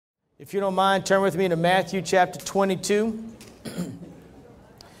If you don't mind, turn with me to Matthew chapter 22.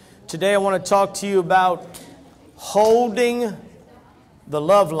 Today I want to talk to you about holding the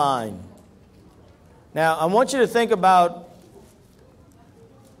love line. Now, I want you to think about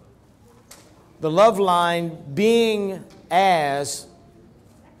the love line being as,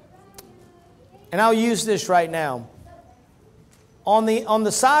 and I'll use this right now. On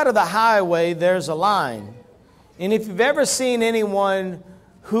the side of the highway, there's a line. And if you've ever seen anyone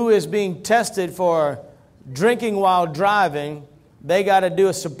who is being tested for drinking while driving, they got to do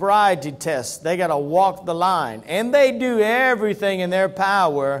a sobriety test. They got to walk the line. And they do everything in their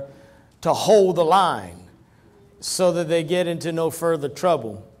power to hold the line so that they get into no further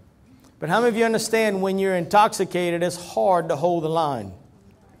trouble. But how many of you understand when you're intoxicated, it's hard to hold the line?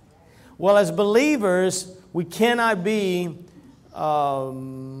 Well, as believers, we cannot be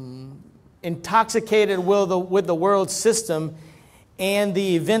intoxicated with the world system and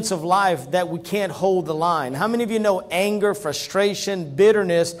the events of life that we can't hold the line. How many of you know anger, frustration,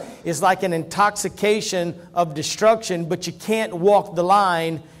 bitterness is like an intoxication of destruction, but you can't walk the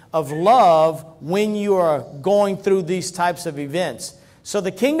line of love when you are going through these types of events? So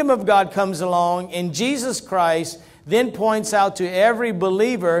the kingdom of God comes along, and Jesus Christ then points out to every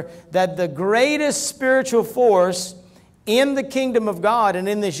believer that the greatest spiritual force in the kingdom of God and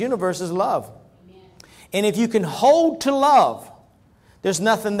in this universe is love. Amen. And if you can hold to love, there's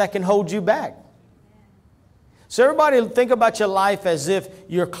nothing that can hold you back. So everybody think about your life as if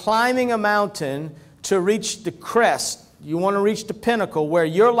you're climbing a mountain to reach the crest. You want to reach the pinnacle where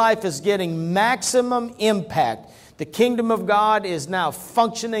your life is getting maximum impact. The kingdom of God is now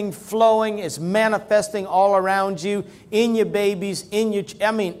functioning, flowing, is manifesting all around you, in your babies,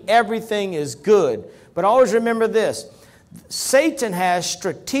 everything is good. But always remember this. Satan has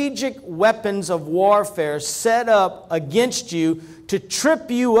strategic weapons of warfare set up against you to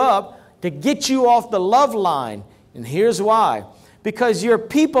trip you up, to get you off the love line. And here's why. Because you're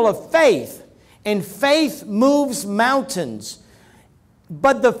people of faith, and faith moves mountains.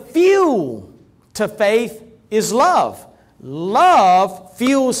 But the fuel to faith is love. Love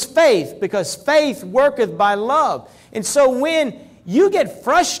fuels faith, because faith worketh by love. And so when you get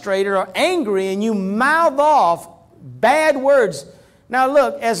frustrated or angry and you mouth off bad words. Now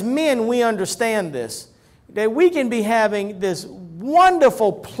look, as men, we understand this. That we can be having this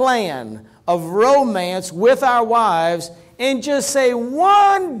wonderful plan of romance with our wives and just say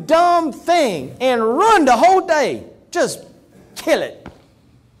one dumb thing and run the whole day. Just kill it.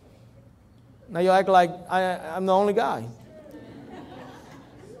 Now you act like I'm the only guy.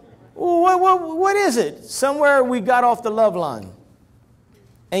 What is it? Somewhere we got off the love line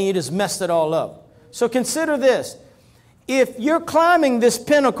and you just messed it all up. So consider this. If you're climbing this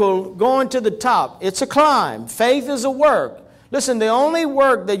pinnacle, going to the top, it's a climb. Faith is a work. Listen, the only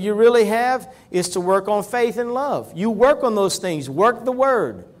work that you really have is to work on faith and love. You work on those things. Work the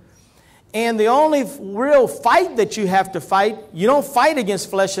word. And the only real fight that you have to fight, you don't fight against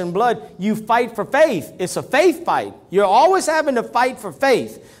flesh and blood. You fight for faith. It's a faith fight. You're always having to fight for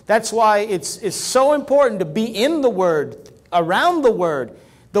faith. That's why it's so important to be in the word, around the word.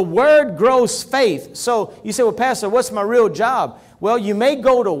 The word grows faith. So you say, well, Pastor, what's my real job? Well, you may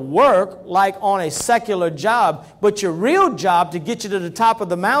go to work like on a secular job, but your real job to get you to the top of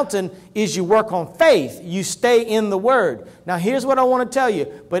the mountain is you work on faith. You stay in the word. Now, here's what I want to tell you.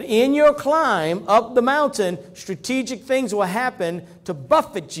 But in your climb up the mountain, strategic things will happen to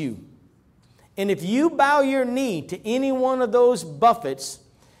buffet you. And if you bow your knee to any one of those buffets,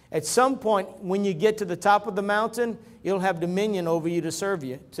 at some point when you get to the top of the mountain, it'll have dominion over you to serve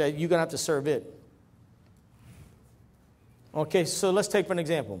you. So you're going to have to serve it. Okay, so let's take for an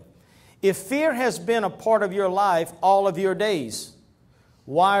example. If fear has been a part of your life all of your days,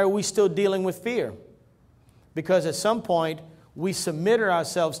 why are we still dealing with fear? Because at some point, we submitted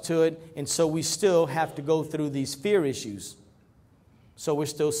ourselves to it, and so we still have to go through these fear issues. So we're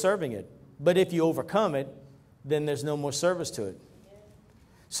still serving it. But if you overcome it, then there's no more service to it.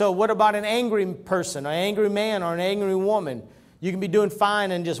 So what about an angry person, an angry man, or an angry woman? You can be doing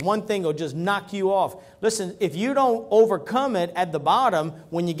fine and just one thing will just knock you off. Listen, if you don't overcome it at the bottom,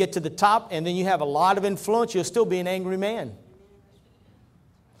 when you get to the top and then you have a lot of influence, you'll still be an angry man.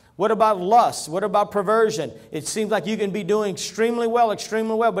 What about lust? What about perversion? It seems like you can be doing extremely well,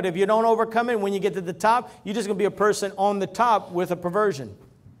 but if you don't overcome it, when you get to the top, you're just going to be a person on the top with a perversion.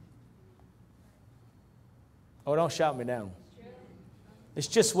 Oh, don't shout me down. It's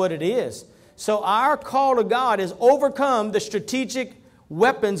just what it is. So our call to God is overcome the strategic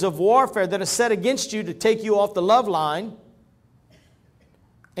weapons of warfare that are set against you to take you off the love line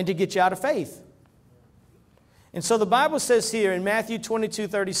and to get you out of faith. And so the Bible says here in Matthew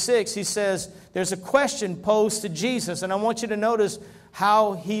 22:36, he says, there's a question posed to Jesus, and I want you to notice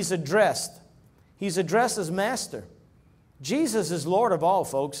how he's addressed. He's addressed as Master. Jesus is Lord of all,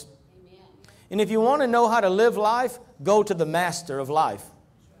 folks. Amen. And if you want to know how to live life, go to the Master of life.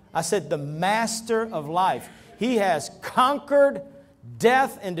 I said the Master of life. He has conquered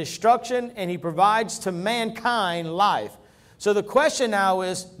death and destruction, and he provides to mankind life. So the question now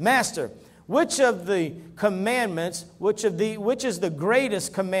is, Master, which of the commandments, which is the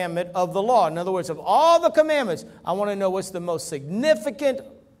greatest commandment of the law? In other words, of all the commandments, I want to know what's the most significant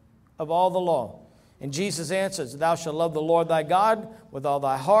of all the law. And Jesus answers, thou shalt love the Lord thy God with all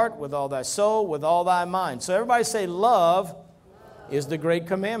thy heart, with all thy soul, with all thy mind. So everybody say, love is the great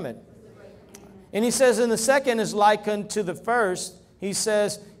commandment. And he says, and the second is like unto the first. He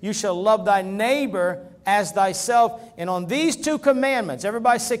says, you shall love thy neighbor as thyself. And on these two commandments,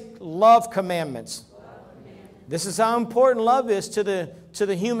 everybody say love commandments. This is how important love is to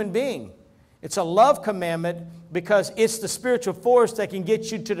the human being. It's a love commandment because it's the spiritual force that can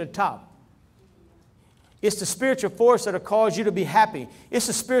get you to the top. It's the spiritual force that will cause you to be happy. It's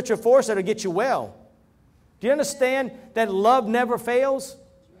the spiritual force that will get you well. Do you understand that love never fails?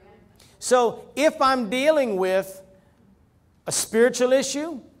 So if I'm dealing with a spiritual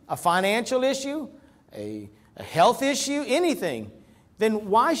issue, a financial issue, a health issue, anything, then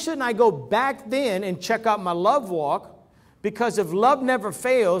why shouldn't I go back then and check out my love walk? Because if love never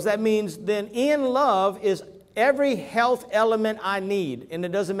fails, that means then in love is every health element I need. And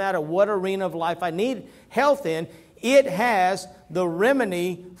it doesn't matter what arena of life I need health in, it has the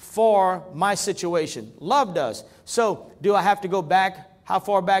remedy for my situation. Love does. So do I have to go back? How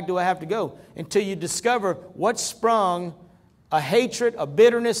far back do I have to go? Until you discover what sprung a hatred, a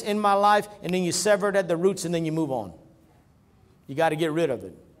bitterness in my life, and then you sever it at the roots and then you move on. You got to get rid of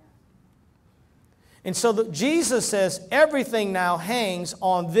it. And so Jesus says everything now hangs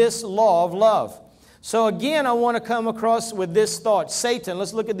on this law of love. So again, I want to come across with this thought. Satan,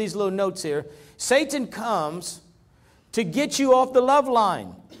 let's look at these little notes here. Satan comes to get you off the love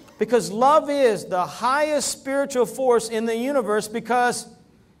line. Because love is the highest spiritual force in the universe because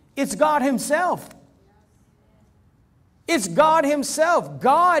it's God himself. It's God himself.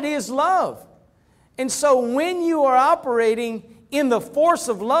 God is love. And so when you are operating in the force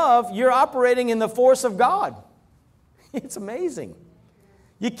of love, you're operating in the force of God. It's amazing.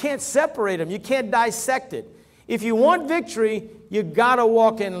 You can't separate them. You can't dissect it. If you want victory, you got to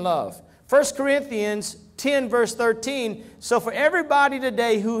walk in love. 1 Corinthians 10 verse 13. So for everybody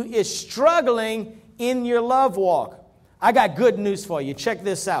today who is struggling in your love walk, I got good news for you. Check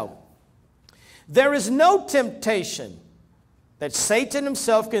this out. There is no temptation that Satan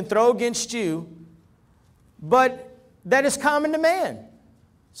himself can throw against you, but that is common to man.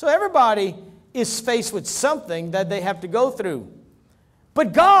 So everybody is faced with something that they have to go through.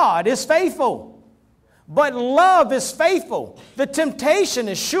 But God is faithful. But love is faithful. The temptation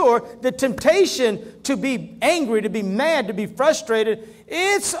is sure. The temptation to be angry, to be mad, to be frustrated,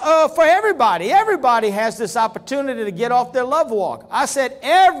 it's for everybody. Everybody has this opportunity to get off their love walk. I said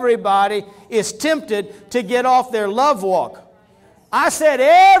everybody is tempted to get off their love walk. I said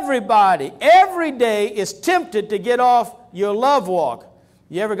everybody, every day is tempted to get off your love walk.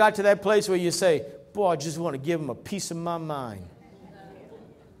 You ever got to that place where you say, boy, I just want to give him a piece of my mind?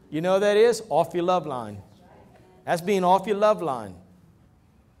 You know what that is? Off your love line. That's being off your love line.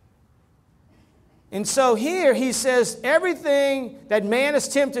 And so here he says everything that man is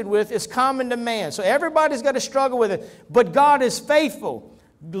tempted with is common to man. So everybody's got to struggle with it. But God is faithful.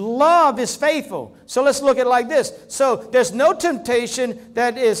 Love is faithful. So let's look at it like this. So there's no temptation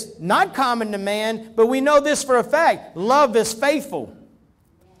that is not common to man, but we know this for a fact. Love is faithful.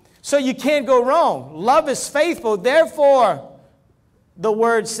 So you can't go wrong. Love is faithful. Therefore, the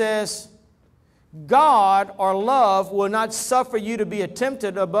word says, God or love will not suffer you to be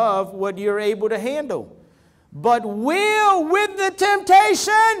tempted above what you're able to handle, but will with the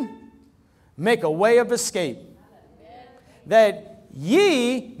temptation make a way of escape, that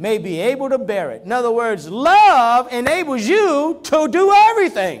ye may be able to bear it. In other words, love enables you to do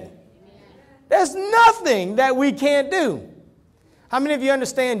everything. There's nothing that we can't do. How many of you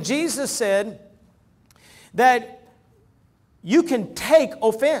understand Jesus said that you can take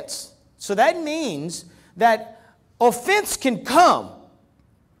offense? So that means that offense can come,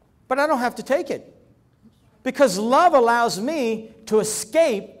 but I don't have to take it. Because love allows me to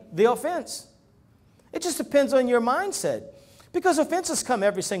escape the offense. It just depends on your mindset. Because offenses come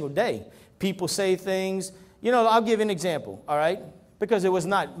every single day. People say things. You know, I'll give you an example, all right? Because it was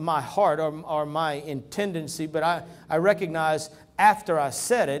not my heart or my intendency, but I recognize after I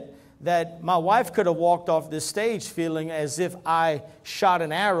said it that my wife could have walked off this stage feeling as if I shot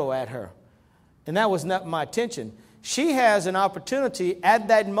an arrow at her. And that was not my intention. She has an opportunity at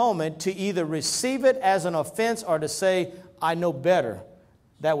that moment to either receive it as an offense or to say, I know better.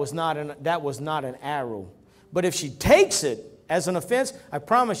 That was not an arrow. But if she takes it as an offense, I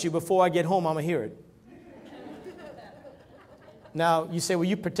promise you before I get home, I'm going to hear it. Now, you say, well,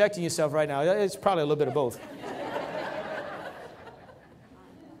 you're protecting yourself right now. It's probably a little bit of both.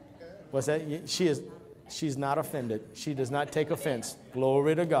 What's that? She's not offended. She does not take offense.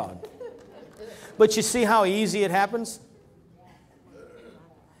 Glory to God. But you see how easy it happens?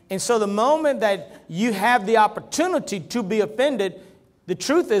 And so the moment that you have the opportunity to be offended, the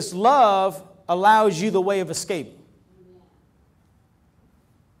truth is love allows you the way of escape.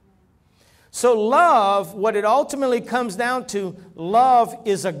 So love, what it ultimately comes down to, love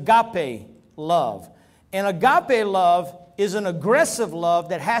is agape love. And agape love is an aggressive love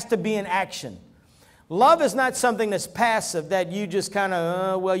that has to be in action. Love is not something that's passive, that you just kind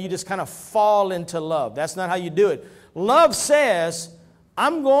of fall into love. That's not how you do it. Love says,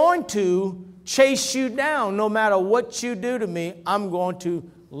 I'm going to chase you down no matter what you do to me. I'm going to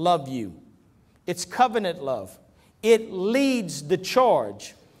love you. It's covenant love. It leads the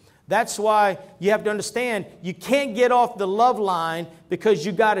charge. That's why you have to understand you can't get off the love line because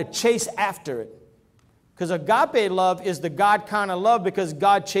you got to chase after it. Because agape love is the God kind of love because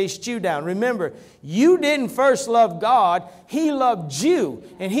God chased you down. Remember, you didn't first love God. He loved you,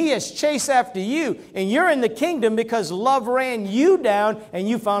 and He has chased after you. And you're in the kingdom because love ran you down, and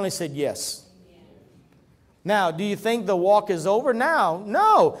you finally said yes. Now, do you think the walk is over now?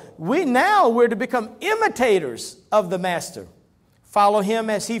 No. We're to become imitators of the Master. Follow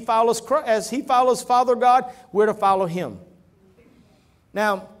Him as He follows Father God. We're to follow Him.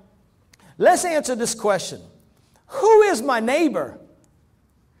 Now, let's answer this question. Who is my neighbor?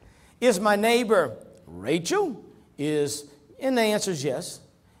 Is my neighbor Rachel? And the answer is yes.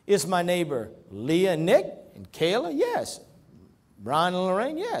 Is my neighbor Leah and Nick and Kayla? Yes. Brian and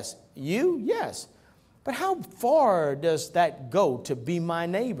Lorraine? Yes. You? Yes. But how far does that go to be my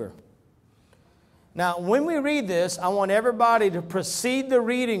neighbor? Now, when we read this, I want everybody to precede the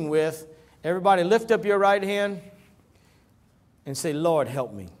reading with, everybody lift up your right hand and say, Lord,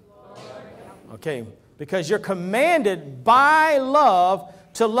 help me. Okay, because you're commanded by love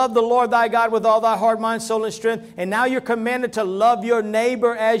to love the Lord thy God with all thy heart, mind, soul, and strength. And now you're commanded to love your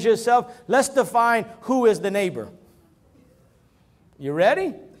neighbor as yourself. Let's define who is the neighbor. You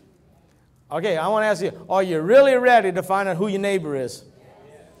ready? Okay, I want to ask you, are you really ready to find out who your neighbor is?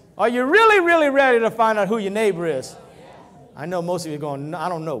 Are you really, really ready to find out who your neighbor is? I know most of you are going, I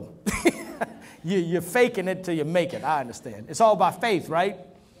don't know. You're faking it till you make it. I understand. It's all by faith, right?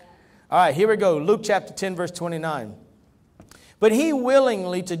 All right, here we go. Luke chapter 10, verse 29. But he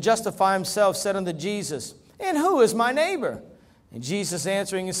willingly, to justify himself, said unto Jesus, and who is my neighbor? And Jesus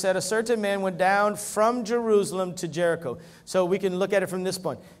answering, he said, a certain man went down from Jerusalem to Jericho. So we can look at it from this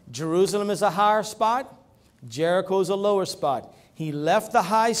point. Jerusalem is a higher spot. Jericho is a lower spot. He left the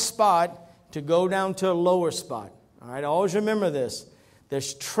high spot to go down to a lower spot. All right, always remember this.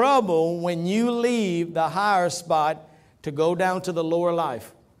 There's trouble when you leave the higher spot to go down to the lower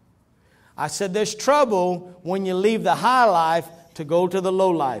life. I said there's trouble when you leave the high life to go to the low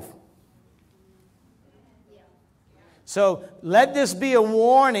life. So let this be a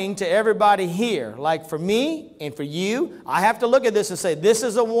warning to everybody here. Like for me and for you, I have to look at this and say, this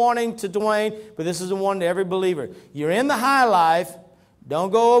is a warning to Dwayne, but this is a warning to every believer. You're in the high life.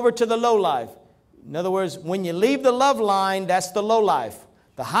 Don't go over to the low life. In other words, when you leave the love line, that's the low life.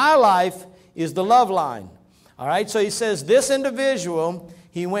 The high life is the love line. All right, so he says this individual,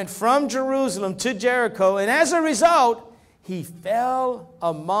 he went from Jerusalem to Jericho, and as a result, he fell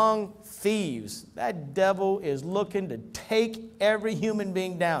among thieves. That devil is looking to take every human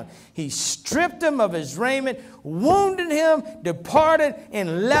being down. He stripped him of his raiment, wounded him, departed,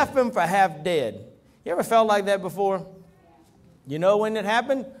 and left him for half dead. You ever felt like that before? You know when it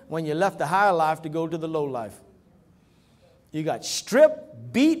happened? When you left the higher life to go to the low life. You got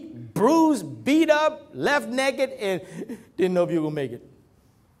stripped, beat, bruised, beat up, left naked, and didn't know if you were going to make it.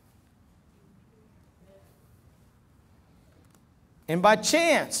 And by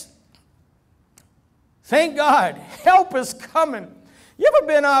chance, thank God, help is coming. You ever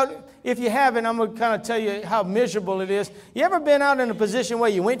been out, if you haven't, I'm going to kind of tell you how miserable it is. You ever been out in a position where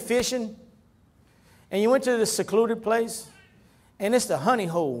you went fishing and you went to this secluded place and it's the honey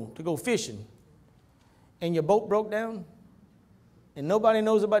hole to go fishing and your boat broke down and nobody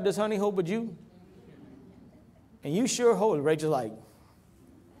knows about this honey hole but you? And you sure hold. Rachel's like,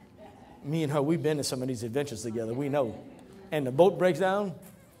 me and her, we've been in some of these adventures together. We know. And the boat breaks down.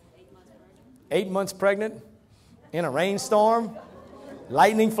 8 months pregnant, in a rainstorm,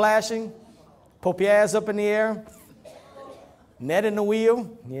 lightning flashing, paupières up in the air, net in the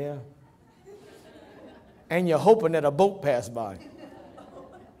wheel, yeah. And you're hoping that a boat passed by.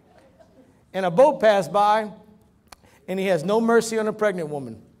 And a boat passed by, and he has no mercy on a pregnant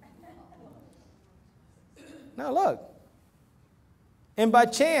woman. Now look. And by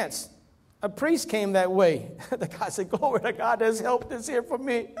chance, a priest came that way. The guy said, glory to God, there's help that's here for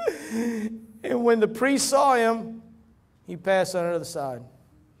me. And when the priest saw him, he passed on the other side.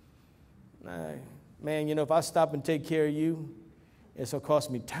 Man, you know, if I stop and take care of you, it's going to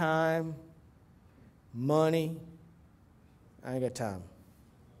cost me time, money. I ain't got time.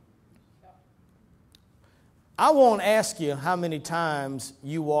 I won't ask you how many times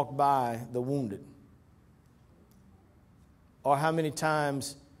you walk by the wounded, or how many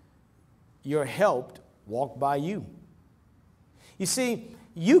times your helped walk by you. You see,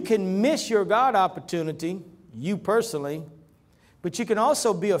 you can miss your God opportunity, you personally, but you can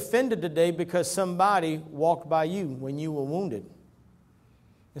also be offended today because somebody walked by you when you were wounded.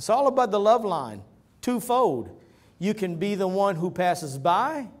 It's all about the love line, twofold. You can be the one who passes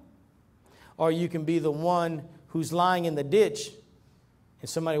by, or you can be the one who's lying in the ditch and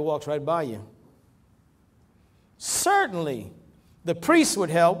somebody walks right by you. Certainly, the priest would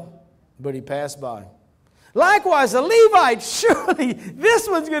help, but he passed by. Likewise, the Levite, surely this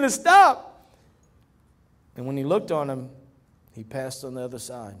one's going to stop. And when he looked on him, he passed on the other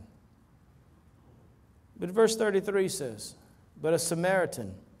side. But verse 33 says, but a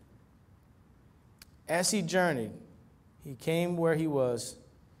Samaritan, as he journeyed, he came where he was,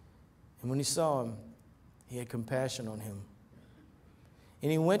 and when he saw him, he had compassion on him.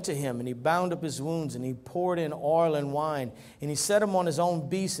 And he went to him, and he bound up his wounds, and he poured in oil and wine, and he set him on his own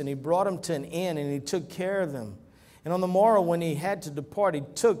beast, and he brought him to an inn, and he took care of them. And on the morrow, when he had to depart, he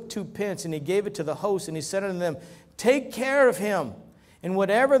took 2 pence, and he gave it to the host, and he said unto them, take care of him, and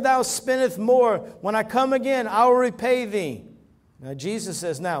whatever thou spendest more, when I come again, I will repay thee. Now Jesus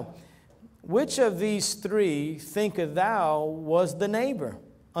says, now, which of these 3 thinkest thou was the neighbor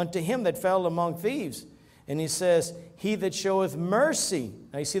unto him that fell among thieves? And he says, he that showeth mercy.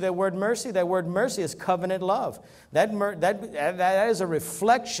 Now you see that word mercy? That word mercy is covenant love. That is a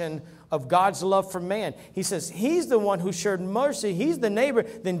reflection of God's love for man. He says, he's the one who showed mercy. He's the neighbor.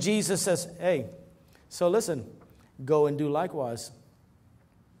 Then Jesus says, hey, so listen, go and do likewise.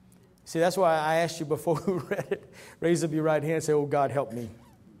 See, that's why I asked you before we read it, raise up your right hand and say, oh, God, help me.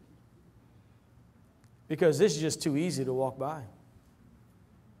 Because this is just too easy to walk by.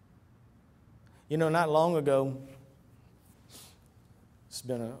 You know, not long ago, it's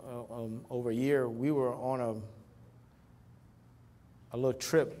been over a year, we were on a little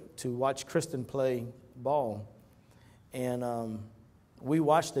trip to watch Kristen play ball. And we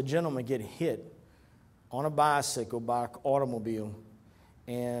watched a gentleman get hit on a bicycle by an automobile.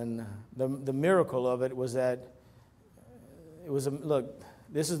 And the miracle of it was that, look,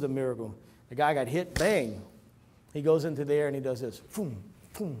 this is the miracle. The guy got hit, bang. He goes into the air and he does this, boom,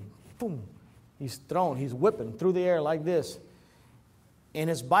 boom, boom. He's thrown, he's whipping through the air like this. And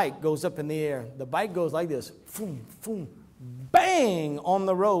his bike goes up in the air. The bike goes like this, boom, boom, bang on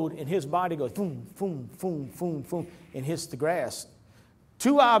the road, and his body goes boom, boom, boom, boom, boom, and hits the grass.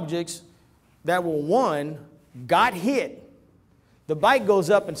 2 objects that were one got hit. The bike goes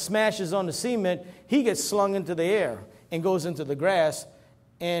up and smashes on the cement. He gets slung into the air and goes into the grass,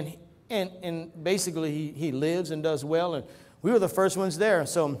 and basically he lives and does well. And we were the first ones there,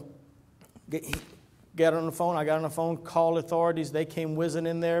 so. Get on the phone. I got on the phone, called authorities. They came whizzing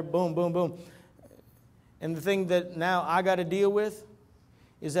in there. Boom, boom, boom. And the thing that now I got to deal with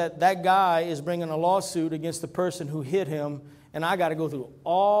is that guy is bringing a lawsuit against the person who hit him, and I got to go through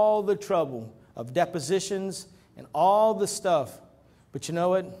all the trouble of depositions and all the stuff. But you know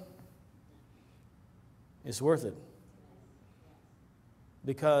what? It's worth it.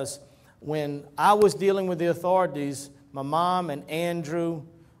 Because when I was dealing with the authorities, my mom and Andrew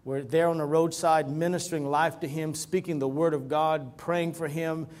were there on the roadside ministering life to him, speaking the word of God, praying for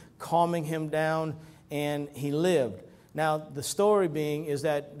him, calming him down, and he lived. Now, the story being is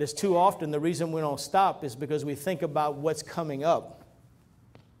that there's too often the reason we don't stop is because we think about what's coming up.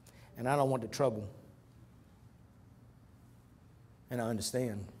 And I don't want the trouble. And I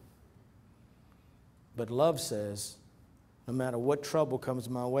understand. But love says, no matter what trouble comes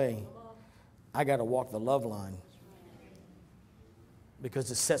my way, I got to walk the love line.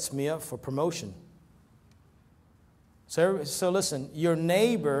 Because it sets me up for promotion. So listen, your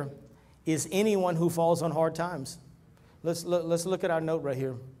neighbor is anyone who falls on hard times. Let's look at our note right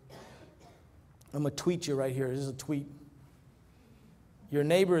here. I'm going to tweet you right here. This is a tweet. Your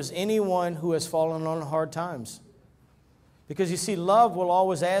neighbor is anyone who has fallen on hard times. Because you see, love will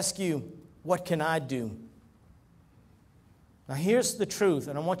always ask you, what can I do? Now here's the truth,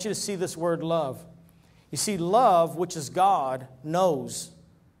 and I want you to see this word love. You see, love, which is God, knows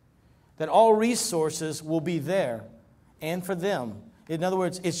that all resources will be there and for them. In other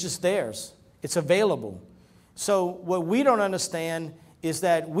words, it's just theirs. It's available. So what we don't understand is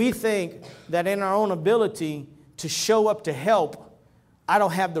that we think that in our own ability to show up to help, I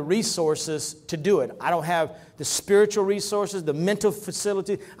don't have the resources to do it. I don't have the spiritual resources, the mental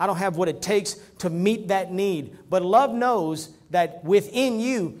facility. I don't have what it takes to meet that need. But love knows that within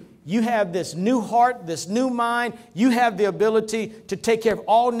you, you have this new heart, this new mind. You have the ability to take care of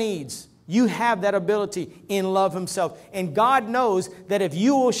all needs. You have that ability in love himself. And God knows that if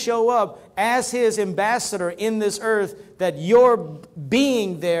you will show up as his ambassador in this earth, that your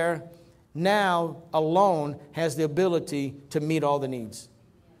being there now alone has the ability to meet all the needs.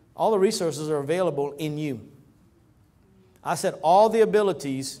 All the resources are available in you. I said all the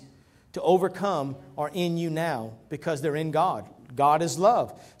abilities to overcome are in you now because they're in God. God is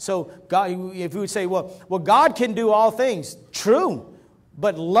love. So God, if we would say, well, God can do all things. True.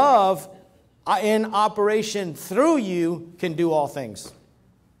 But love in operation through you can do all things.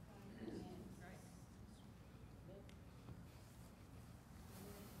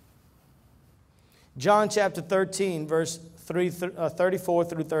 John chapter 13, verse 34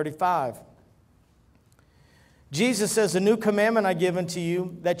 through 35. Jesus says, "A new commandment I give unto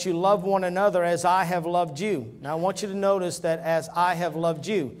you, that you love one another as I have loved you." Now I want you to notice that as I have loved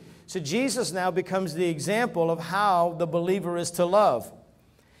you. So Jesus now becomes the example of how the believer is to love.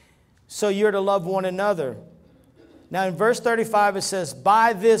 So you're to love one another. Now in verse 35 it says,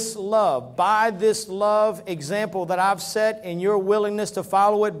 by this love example that I've set and your willingness to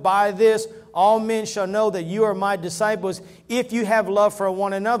follow it, by this all men shall know that you are my disciples if you have love for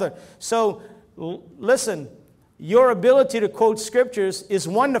one another. So listen, your ability to quote scriptures is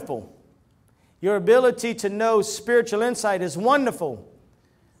wonderful. Your ability to know spiritual insight is wonderful.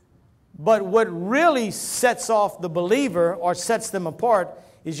 But what really sets off the believer or sets them apart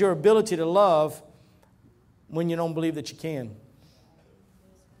is your ability to love when you don't believe that you can.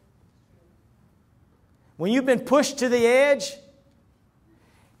 When you've been pushed to the edge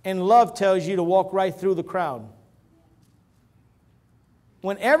and love tells you to walk right through the crowd.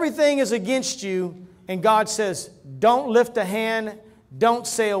 When everything is against you and God says, don't lift a hand, don't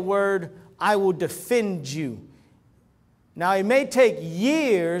say a word, I will defend you. Now it may take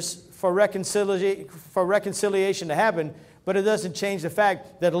years for reconciliation to happen, but it doesn't change the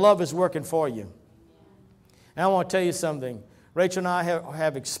fact that love is working for you. And I want to tell you something. Rachel and I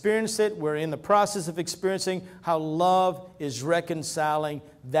have experienced it. We're in the process of experiencing how love is reconciling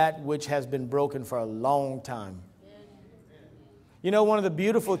that which has been broken for a long time. You know, one of the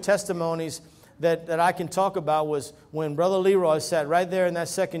beautiful testimonies that I can talk about was when Brother Leroy sat right there in that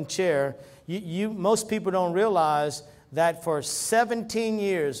second chair. Most people don't realize that for 17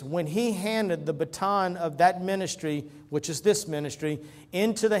 years, when he handed the baton of that ministry, which is this ministry,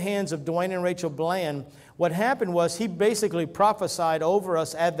 into the hands of Dwayne and Rachel Bland, what happened was he basically prophesied over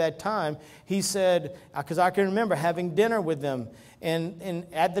us at that time. He said, because I can remember having dinner with them and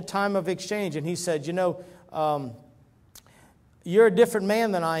at the time of exchange, and he said, you know, you're a different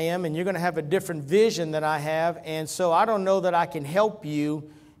man than I am, and you're going to have a different vision than I have, and so I don't know that I can help you,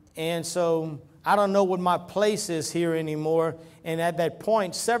 and so I don't know what my place is here anymore. And at that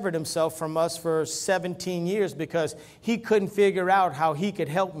point, severed himself from us for 17 years because he couldn't figure out how he could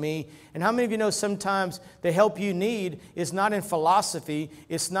help me. And how many of you know sometimes the help you need is not in philosophy,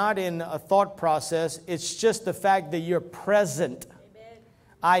 it's not in a thought process, it's just the fact that you're present. Amen.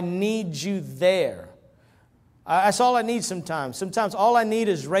 I need you there. That's all I need sometimes. Sometimes all I need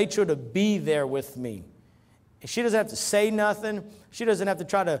is Rachel to be there with me. She doesn't have to say nothing. She doesn't have to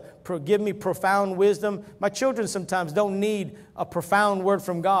try to give me profound wisdom. My children sometimes don't need a profound word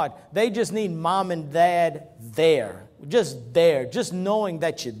from God. They just need mom and dad there. Just knowing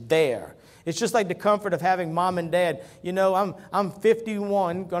that you're there. It's just like the comfort of having mom and dad. You know, I'm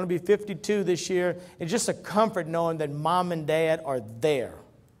 51, going to be 52 this year. It's just a comfort knowing that mom and dad are there.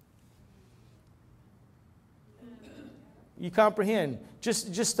 You comprehend?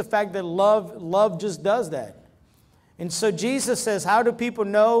 Just the fact that love just does that. And so Jesus says, how do people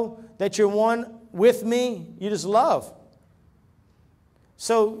know that you're one with me? You just love.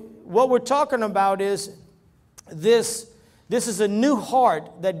 So what we're talking about is this is a new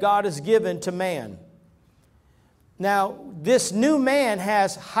heart that God has given to man. Now, this new man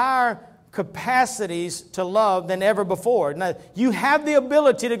has higher capacities to love than ever before. Now, you have the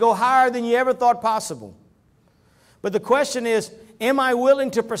ability to go higher than you ever thought possible. But the question is, am I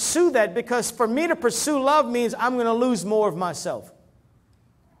willing to pursue that? Because for me to pursue love means I'm going to lose more of myself.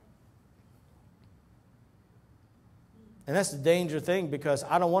 And that's the danger thing, because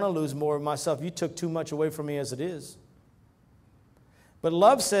I don't want to lose more of myself. You took too much away from me as it is. But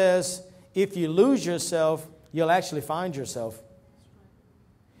love says, if you lose yourself, you'll actually find yourself.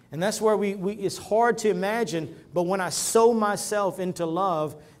 And that's where it's hard to imagine, but when I sow myself into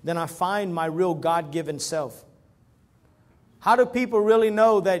love, then I find my real God-given self. How do people really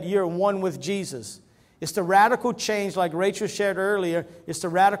know that you're one with Jesus? It's the radical change, like Rachel shared earlier, it's the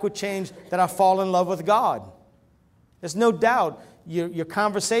radical change that I fall in love with God. There's no doubt your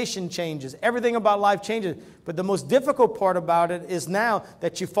conversation changes. Everything about life changes. But the most difficult part about it is now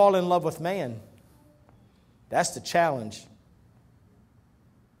that you fall in love with man. That's the challenge.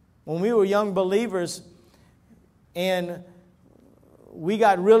 When we were young believers and we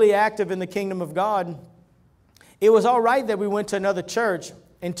got really active in the kingdom of God, it was all right that we went to another church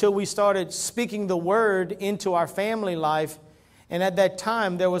until we started speaking the word into our family life. And at that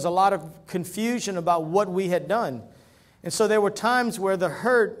time, there was a lot of confusion about what we had done. And so there were times where the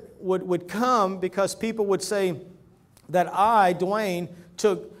hurt would come because people would say that I, Dwayne,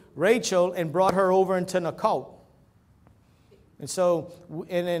 took Rachel and brought her over into an occult. And so,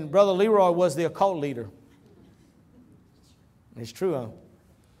 and then Brother Leroy was the occult leader. It's true, huh?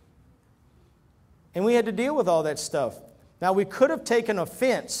 And we had to deal with all that stuff. Now, we could have taken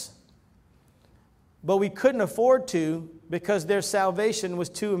offense, but we couldn't afford to because their salvation was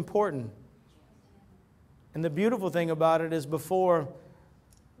too important. And the beautiful thing about it is before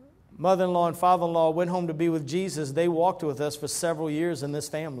mother-in-law and father-in-law went home to be with Jesus, they walked with us for several years in this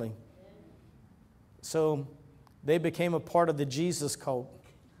family. So they became a part of the Jesus cult.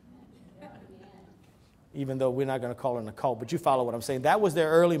 Even though we're not going to call it a cult, but you follow what I'm saying. That was their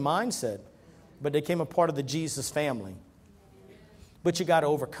early mindset. But they became a part of the Jesus family. But you got to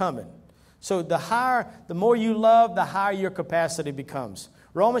overcome it. So the more you love, the higher your capacity becomes.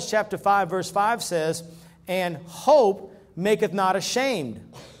 Romans chapter 5, verse 5 says, and hope maketh not ashamed.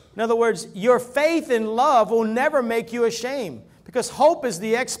 In other words, your faith in love will never make you ashamed. Because hope is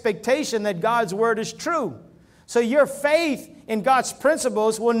the expectation that God's word is true. So your faith in God's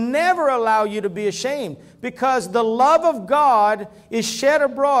principles will never allow you to be ashamed. Because the love of God is shed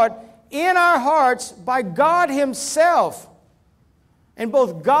abroad in our hearts by God Himself. And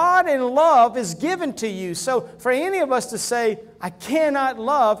both God and love is given to you. So for any of us to say, I cannot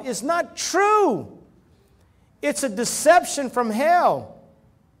love, is not true. It's a deception from hell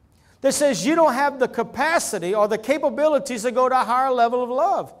that says you don't have the capacity or the capabilities to go to a higher level of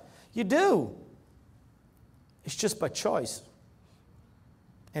love. You do. It's just by choice.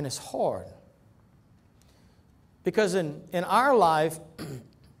 And it's hard. Because in our life,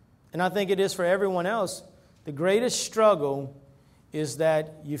 and I think it is for everyone else, the greatest struggle is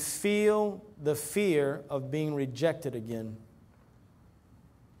that you feel the fear of being rejected again.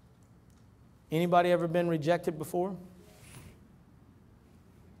 Anybody ever been rejected before?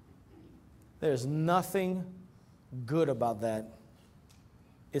 There's nothing good about that.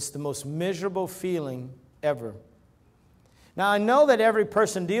 It's the most miserable feeling ever. Now, I know that every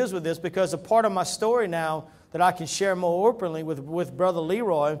person deals with this because a part of my story now that I can share more openly with Brother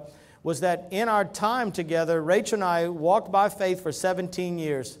Leroy was that in our time together, Rachel and I walked by faith for 17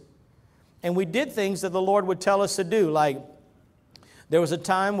 years. And we did things that the Lord would tell us to do. Like, there was a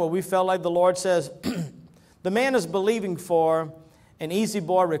time where we felt like the Lord says, the man is believing for an Easy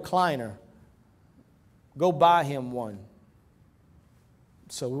Boy recliner. Go buy him one.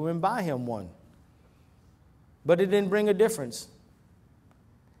 So we went and buy him one. But it didn't bring a difference.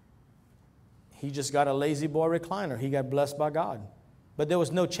 He just got a Lazy Boy recliner. He got blessed by God. But there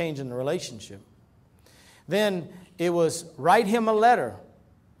was no change in the relationship. Then it was write him a letter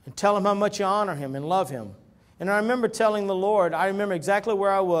and tell him how much you honor him and love him. And I remember telling the Lord, I remember exactly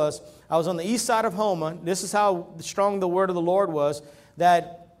where I was. I was on the east side of Houma. This is how strong the word of the Lord was,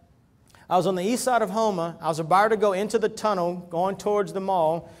 that I was on the east side of Houma. I was about to go into the tunnel, going towards the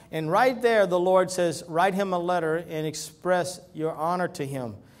mall. And right there, the Lord says, write him a letter and express your honor to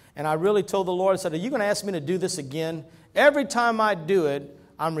him. And I really told the Lord, I said, are you going to ask me to do this again? Every time I do it,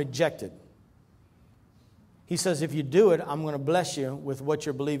 I'm rejected. He says, if you do it, I'm going to bless you with what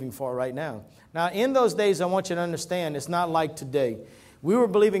you're believing for right now. Now, in those days, I want you to understand, it's not like today. We were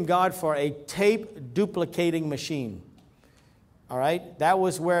believing God for a tape duplicating machine. All right? That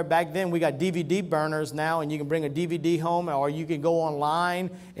was where back then we got DVD burners now, and you can bring a DVD home, or you can go online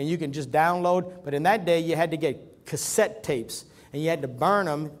and you can just download. But in that day, you had to get cassette tapes. and you had to burn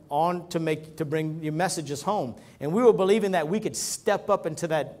them on to bring your messages home. And we were believing that we could step up into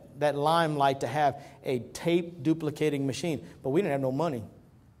that limelight to have a tape duplicating machine, but we didn't have no money.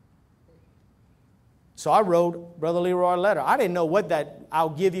 So I wrote Brother Leroy a letter. I didn't know what that, I'll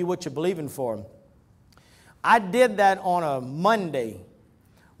give you what you're believing for. I did that on a Monday.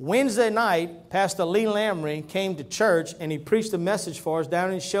 Wednesday night, Pastor Lee Lamry came to church and he preached a message for us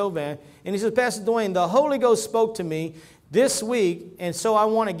down in Chauvin. And he said, Pastor Dwayne, the Holy Ghost spoke to me this week, and so I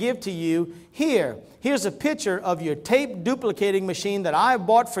want to give to you here's a picture of your tape duplicating machine that I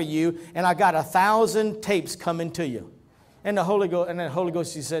bought for you, and I got 1,000 tapes coming to you. And the Holy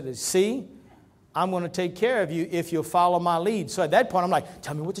Ghost, he said, see, I'm going to take care of you if you'll follow my lead. So at that point, I'm like,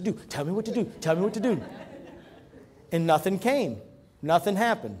 tell me what to do, tell me what to do, tell me what to do. And nothing came. Nothing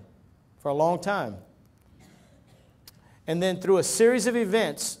happened for a long time. And then through a series of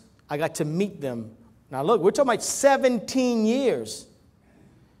events, I got to meet them. Now look, we're talking about 17 years.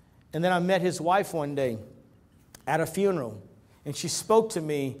 And then I met his wife one day at a funeral. And she spoke to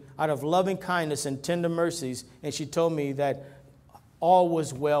me out of loving kindness and tender mercies. And she told me that all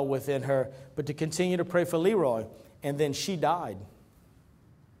was well within her, but to continue to pray for Leroy. And then she died.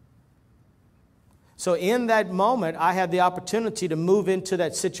 So in that moment, I had the opportunity to move into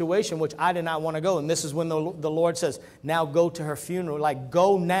that situation, which I did not want to go. And this is when the Lord says, now go to her funeral. Like,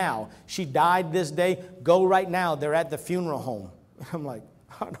 go now. She died this day. Go right now. They're at the funeral home. And I'm like,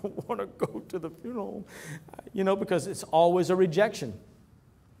 I don't want to go to the funeral home. Because it's always a rejection.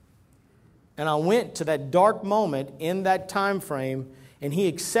 And I went to that dark moment in that time frame, and he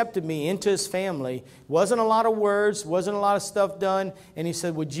accepted me into his family. Wasn't a lot of words, wasn't a lot of stuff done. And he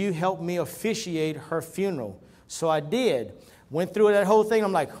said, would you help me officiate her funeral? So I did. Went through that whole thing.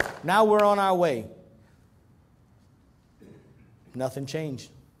 I'm like, now we're on our way. Nothing changed.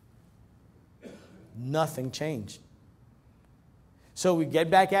 Nothing changed. So we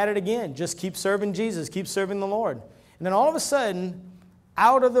get back at it again. Just keep serving Jesus. Keep serving the Lord. And then all of a sudden,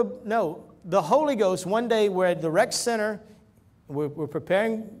 the Holy Ghost, one day we're at the rec center. We're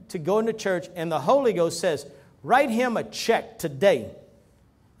preparing to go into church, and the Holy Ghost says, write him a check today.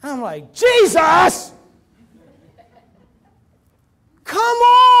 And I'm like, Jesus! Come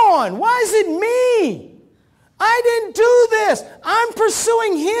on! Why is it me? I didn't do this. I'm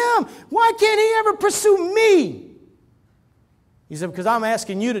pursuing him. Why can't he ever pursue me? He said, because I'm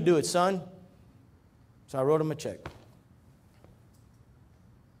asking you to do it, son. So I wrote him a check.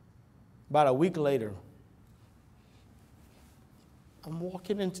 About a week later, I'm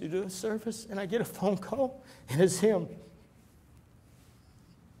walking into the service, and I get a phone call, and it's him.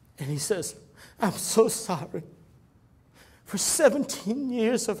 And he says, I'm so sorry for 17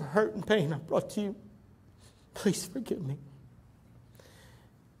 years of hurt and pain I brought to you. Please forgive me.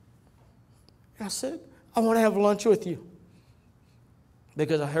 And I said, I want to have lunch with you.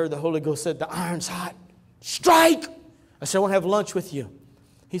 Because I heard the Holy Ghost said, the iron's hot. Strike! I said, I want to have lunch with you.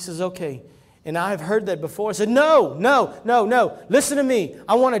 He says, okay. And I've heard that before. I said, no. Listen to me.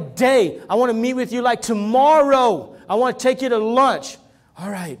 I want a day. I want to meet with you like tomorrow. I want to take you to lunch. All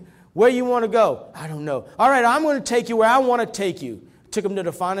right. Where you want to go? I don't know. All right, I'm going to take you where I want to take you. Took him to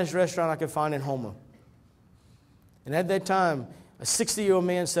the finest restaurant I could find in Houma. And at that time, a 60-year-old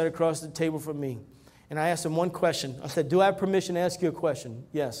man sat across the table from me. And I asked him one question. I said, do I have permission to ask you a question?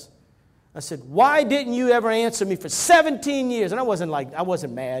 Yes. I said, why didn't you ever answer me for 17 years? And I wasn't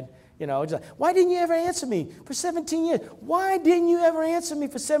mad. Just like, why didn't you ever answer me for 17 years? Why didn't you ever answer me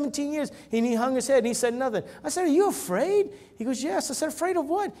for 17 years? And he hung his head and he said nothing. I said, are you afraid? He goes, yes. I said, afraid of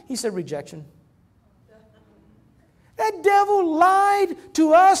what? He said, rejection. That devil lied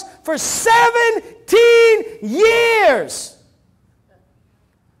to us for 17 years.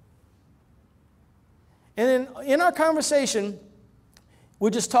 And then in our conversation,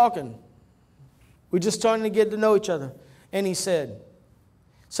 we're just talking. We're just starting to get to know each other. And he said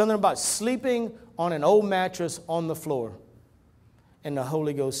something about sleeping on an old mattress on the floor. And the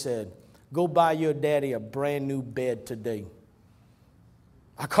Holy Ghost said, go buy your daddy a brand new bed today.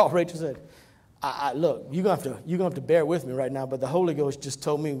 I called Rachel and said, look, you're going to have to bear with me right now, but the Holy Ghost just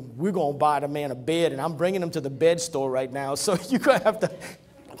told me we're going to buy the man a bed, and I'm bringing him to the bed store right now, so you're going to have to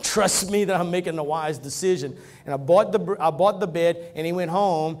trust me that I'm making the wise decision. And I bought the bed, and he went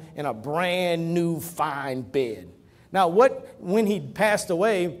home in a brand new fine bed. Now, when he passed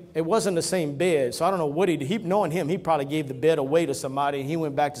away, it wasn't the same bed, so I don't know what knowing him, he probably gave the bed away to somebody, and he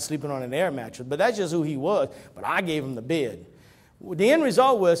went back to sleeping on an air mattress. But that's just who he was. But I gave him the bed. The end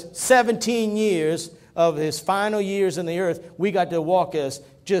result was 17 years of his final years in the earth, we got to walk as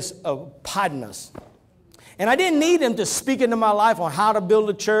just partners. And I didn't need him to speak into my life on how to build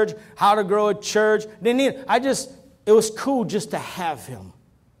a church, how to grow a church. Didn't need it. It was cool just to have him.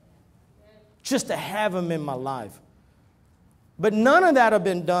 Just to have him in my life. But none of that have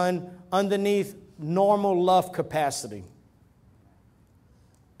been done underneath normal love capacity.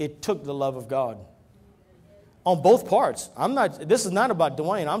 It took the love of God. On both parts. This is not about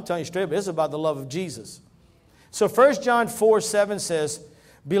Dwayne. I'm telling you straight up, this is about the love of Jesus. So 1 John 4:7 says,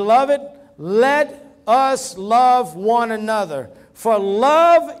 Beloved, let us love one another. For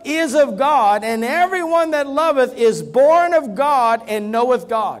love is of God, and everyone that loveth is born of God and knoweth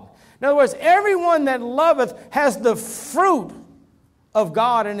God. In other words, everyone that loveth has the fruit of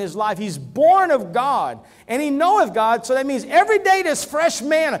God in his life. He's born of God, and he knoweth God, so that means every day there's fresh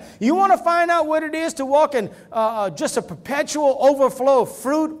manna. You want to find out what it is to walk in just a perpetual overflow of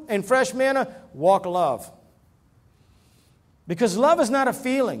fruit and fresh manna? Walk love. Because love is not a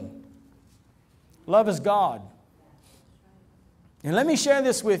feeling. Love is God. And let me share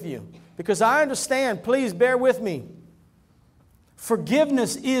this with you, because I understand, please bear with me.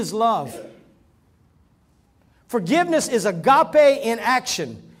 Forgiveness is love. Forgiveness is agape in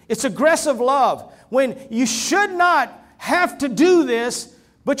action. It's aggressive love. When you should not have to do this,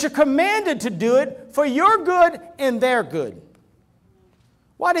 but you're commanded to do it for your good and their good.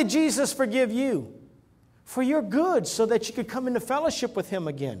 Why did Jesus forgive you? For your good, so that you could come into fellowship with him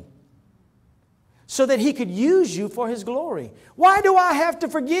again. So that he could use you for his glory. Why do I have to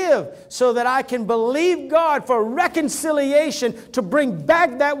forgive? So that I can believe God for reconciliation to bring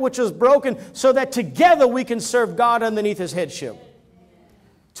back that which was broken, so that together we can serve God underneath his headship.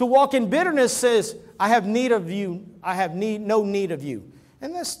 To walk in bitterness says, I have need of you. I have no need of you.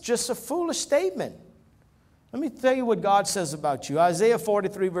 And that's just a foolish statement. Let me tell you what God says about you. Isaiah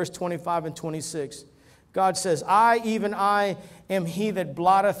 43 verse 25 and 26. God says, I, even I, am he that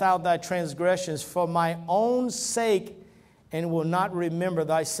blotteth out thy transgressions for my own sake, and will not remember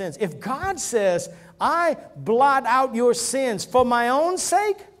thy sins. If God says, I blot out your sins for my own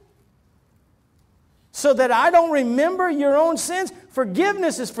sake, so that I don't remember your own sins,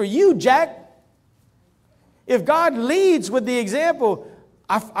 forgiveness is for you, Jack. If God leads with the example,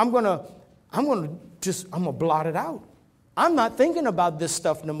 I'm going to blot it out. I'm not thinking about this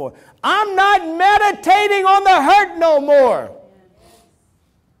stuff no more. I'm not meditating on the hurt no more.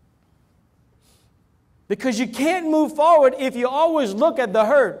 Because you can't move forward if you always look at the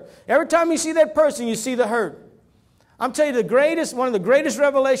hurt. Every time you see that person, you see the hurt. I'm telling you, one of the greatest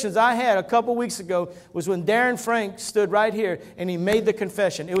revelations I had a couple weeks ago was when Darren Frank stood right here and he made the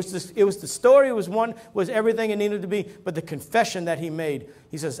confession. It was the story, was everything it needed to be, but the confession that he made.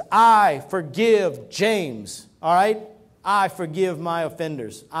 He says, I forgive James, all right? I forgive my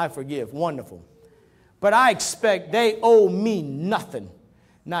offenders. I forgive. Wonderful. But I expect they owe me nothing.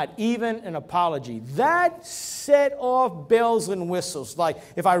 Not even an apology. That set off bells and whistles. Like,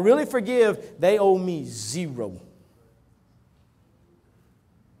 if I really forgive, they owe me zero.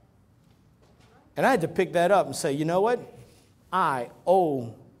 And I had to pick that up and say, you know what?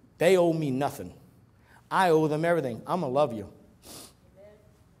 They owe me nothing. I owe them everything. I'm going to love you.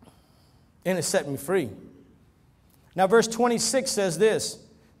 And it set me free. Now, verse 26 says this.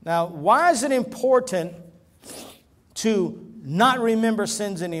 Now, why is it important to not remember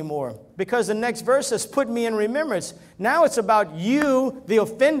sins anymore? Because the next verse says, put me in remembrance. Now it's about you, the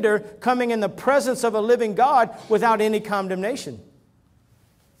offender, coming in the presence of a living God without any condemnation.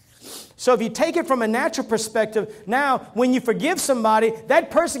 So if you take it from a natural perspective, now when you forgive somebody, that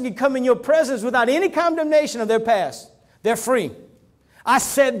person can come in your presence without any condemnation of their past. They're free. I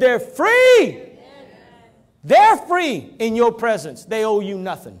said they're free. They're free in your presence. They owe you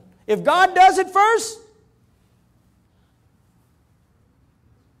nothing. If God does it first,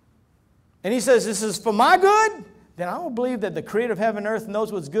 and he says this is for my good, then I will believe that the creator of heaven and earth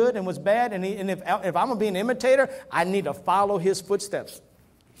knows what's good and what's bad. And if I'm going to be an imitator, I need to follow his footsteps.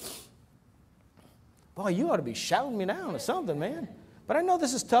 Boy, you ought to be shouting me down or something, man. But I know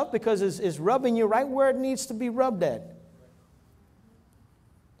this is tough because it's rubbing you right where it needs to be rubbed at.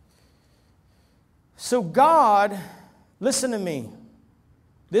 So God, listen to me.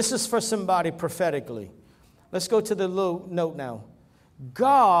 This is for somebody prophetically. Let's go to the little note now.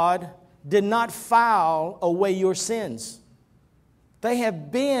 God did not file away your sins. They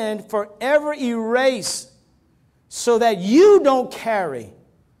have been forever erased so that you don't carry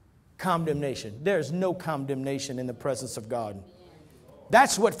condemnation. There's no condemnation in the presence of God.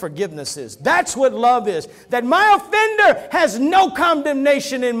 That's what forgiveness is. That's what love is. That my offender has no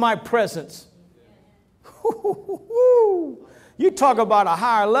condemnation in my presence. You talk about a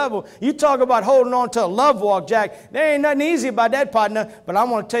higher level. You talk about holding on to a love walk, Jack. There ain't nothing easy about that, partner. But I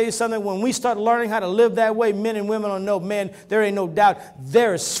want to tell you something. When we start learning how to live that way, men and women will know, man, there ain't no doubt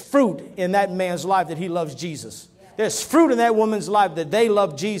there is fruit in that man's life that he loves Jesus. There's fruit in that woman's life that they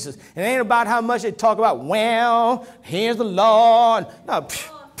love Jesus. It ain't about how much they talk about, well, here's the Lord. No,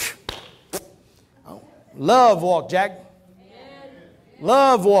 love walk, Jack.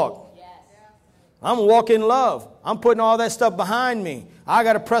 Love walk. I'm walking in love. I'm putting all that stuff behind me. I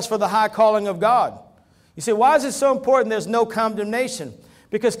got to press for the high calling of God. You say, why is it so important there's no condemnation?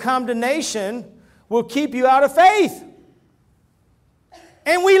 Because condemnation will keep you out of faith.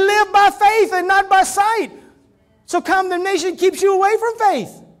 And we live by faith and not by sight. So condemnation keeps you away from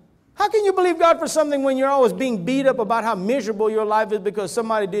faith. How can you believe God for something when you're always being beat up about how miserable your life is because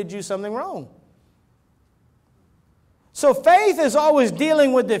somebody did you something wrong? So faith is always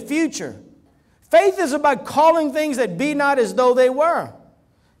dealing with the future. Faith is about calling things that be not as though they were.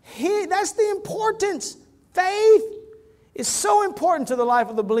 That's the importance. Faith is so important to the life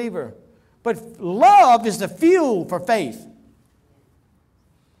of the believer. But love is the fuel for faith.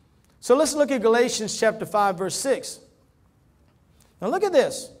 So let's look at Galatians chapter 5, verse 6. Now look at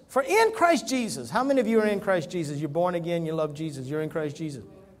this. For in Christ Jesus, how many of you are in Christ Jesus? You're born again, you love Jesus, you're in Christ Jesus.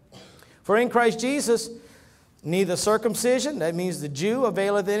 For in Christ Jesus, neither circumcision, that means the Jew,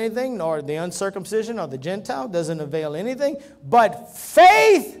 availeth anything, nor the uncircumcision or the Gentile doesn't avail anything, but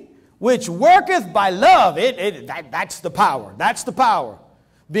faith which worketh by love. That's the power. That's the power.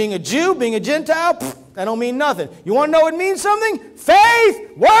 Being a Jew, being a Gentile, that don't mean nothing. You want to know what means something?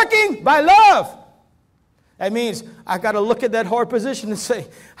 Faith working by love. That means I got to look at that hard position and say,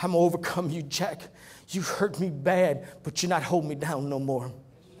 I'm going to overcome you, Jack. You hurt me bad, but you're not holding me down no more.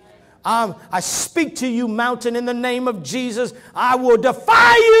 I speak to you, mountain, in the name of Jesus. I will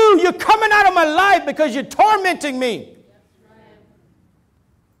defy you. You're coming out of my life because you're tormenting me.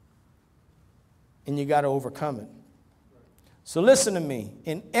 And you got to overcome it. So listen to me.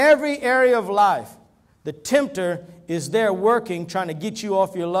 In every area of life, the tempter is there working, trying to get you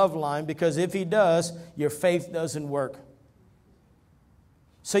off your love line, because if he does, your faith doesn't work.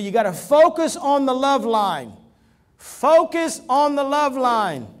 So you got to focus on the love line. Focus on the love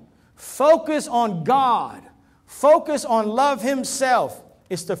line. Focus on God. Focus on love himself.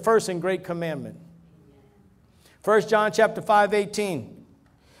 It's the first and great commandment. 1 John chapter 5:18.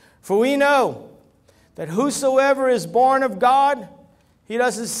 For we know that whosoever is born of God, he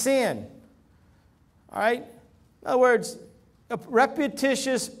doesn't sin. All right? In other words, a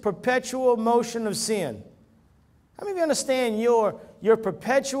repetitious, perpetual motion of sin. How many of you understand your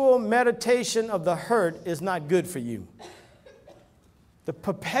perpetual meditation of the hurt is not good for you? The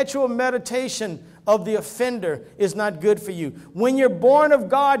perpetual meditation of the offender is not good for you. When you're born of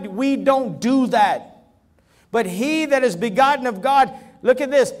God, we don't do that. But he that is begotten of God, look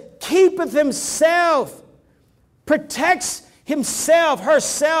at this, keepeth himself, protects himself,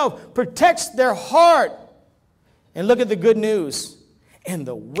 herself, protects their heart. And look at the good news. And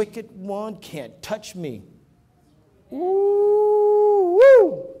the wicked one can't touch me. Ooh,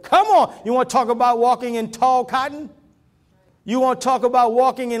 woo. Come on. You want to talk about walking in tall cotton? You want to talk about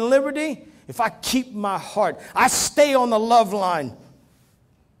walking in liberty? If I keep my heart, I stay on the love line.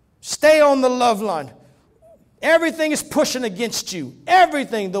 Stay on the love line. Everything is pushing against you.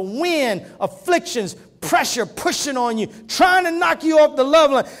 Everything, the wind, afflictions, pressure pushing on you, trying to knock you off the love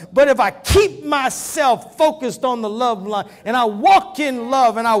line. But if I keep myself focused on the love line and I walk in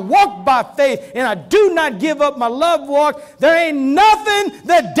love and I walk by faith and I do not give up my love walk, there ain't nothing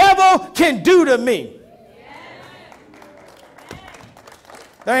the devil can do to me.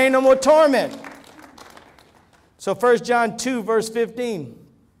 There ain't no more torment. So 1 John 2 verse 15.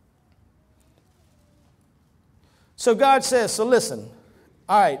 So God says, so listen,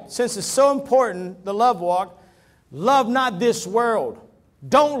 all right, since it's so important, the love walk, love not this world.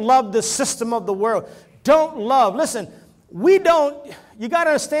 Don't love the system of the world. Don't love. Listen, you got to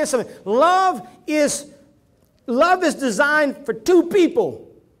understand something. Love is designed for two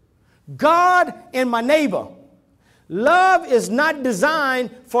people, God and my neighbor. Love is not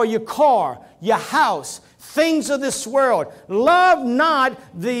designed for your car, your house, things of this world. Love not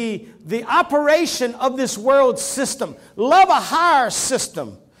the operation of this world system. Love a higher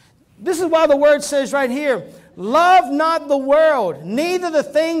system. This is why the word says right here, love not the world, neither the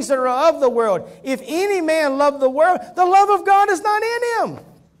things that are of the world. If any man love the world, the love of God is not in him.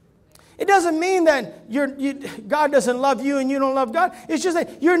 It doesn't mean that God doesn't love you and you don't love God. It's just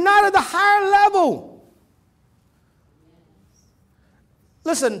that you're not at the higher level.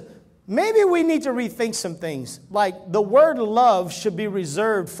 Listen, maybe we need to rethink some things. Like the word love should be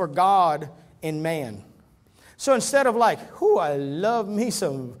reserved for God and man. So instead of like, I love me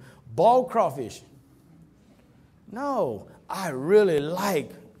some bald crawfish. No, I really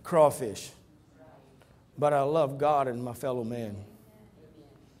like crawfish. But I love God and my fellow man.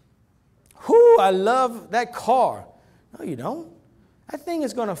 Whoo, I love that car. No, you don't. That thing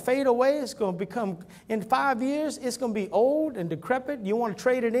is going to fade away. It's going to become, in 5 years, it's going to be old and decrepit. You want to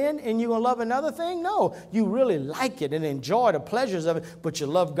trade it in and you're going to love another thing? No, you really like it and enjoy the pleasures of it, but you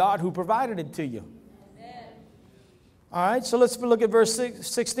love God who provided it to you. Amen. All right, so let's look at verse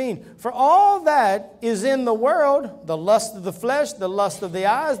 16. For all that is in the world, the lust of the flesh, the lust of the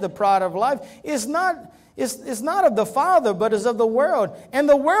eyes, the pride of life, is not of the Father, but is of the world. And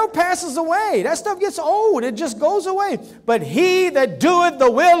the world passes away. That stuff gets old. It just goes away. But he that doeth the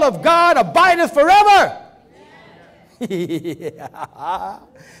will of God abideth forever. Yeah.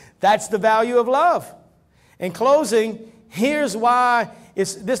 That's the value of love. In closing, here's why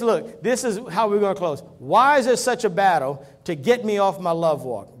look, this is how we're going to close. Why is there such a battle to get me off my love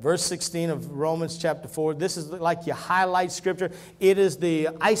walk? Verse 16 of Romans chapter 4. This is like your highlight scripture. It is the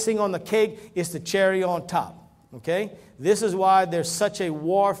icing on the cake. It's the cherry on top. Okay? This is why there's such a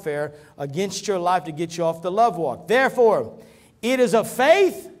warfare against your life to get you off the love walk. Therefore, it is of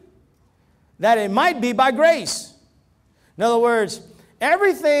faith that it might be by grace. In other words,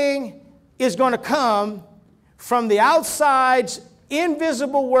 everything is going to come from the outside's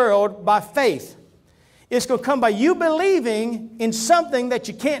invisible world by faith. It's going to come by you believing in something that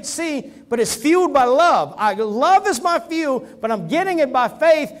you can't see, but it's fueled by love. Love is my fuel, but I'm getting it by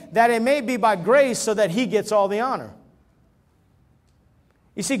faith that it may be by grace so that he gets all the honor.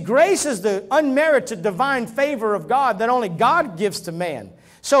 You see, grace is the unmerited divine favor of God that only God gives to man.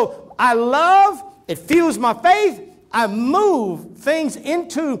 So I love, it fuels my faith. I move things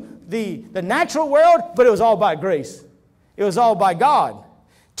into the natural world, but it was all by grace. It was all by God.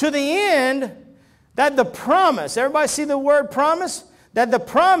 To the end that the promise, everybody see the word promise? That the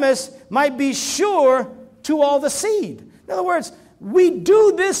promise might be sure to all the seed. In other words, we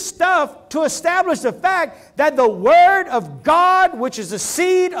do this stuff to establish the fact that the word of God, which is the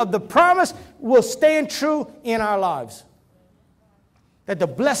seed of the promise, will stand true in our lives. That the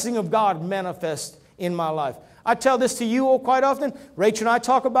blessing of God manifests in my life. I tell this to you all quite often. Rachel and I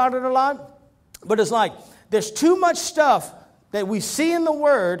talk about it a lot. But it's like, there's too much stuff that we see in the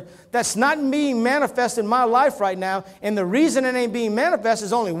Word that's not being manifest in my life right now. And the reason it ain't being manifest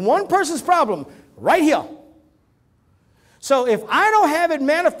is only one person's problem, right here. So if I don't have it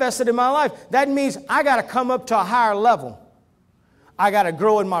manifested in my life, that means I got to come up to a higher level. I got to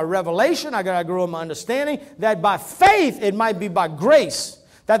grow in my revelation. I got to grow in my understanding that by faith, it might be by grace,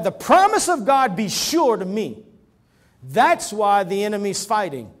 that the promise of God be sure to me. That's why the enemy's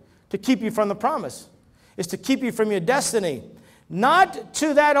fighting, to keep you from the promise. Is to keep you from your destiny. Not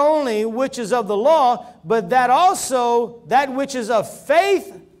to that only which is of the law, but that also that which is of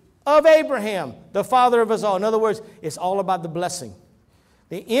faith of Abraham, the father of us all. In other words, it's all about the blessing.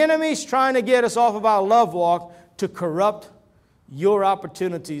 The enemy's trying to get us off of our love walk to corrupt your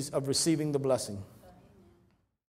opportunities of receiving the blessing.